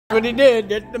What he did.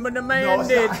 That's what the man No,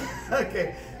 did.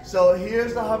 Okay, so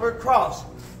here's the hover cross.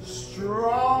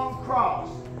 Strong cross.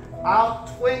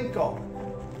 Out twinkle.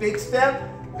 Big step,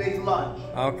 big lunge.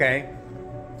 Okay.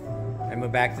 And we're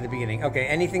back to the beginning. Okay,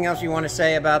 anything else you want to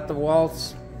say about the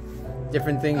waltz?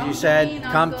 Different things you said?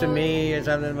 Come to me or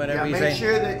something, whatever you say. Make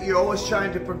sure that you're always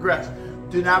trying to progress.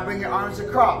 Do not bring your arms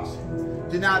across.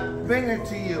 Do not bring her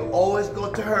to you. Always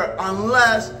go to her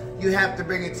unless you have to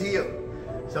bring it to you.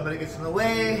 Somebody gets in the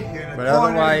way, you're in the corner,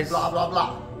 otherwise, blah, blah,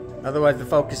 blah. Otherwise, the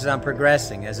focus is on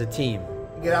progressing as a team.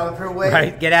 Get out of her way.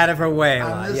 Right, get out of her way a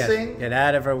On lot. this Yes, thing. get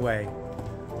out of her way.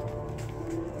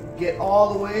 Get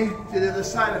all the way to the other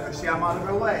side of her. See, I'm out of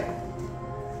her way.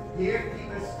 Here,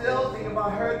 keep it still. Think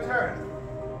about her turn.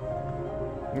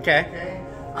 Okay. Okay?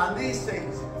 On these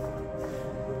things,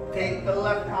 take the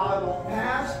left collarbone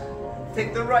pass.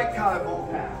 Take the right collarbone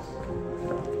pass.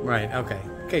 Right, okay.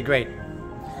 Okay, great.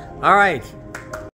 All right.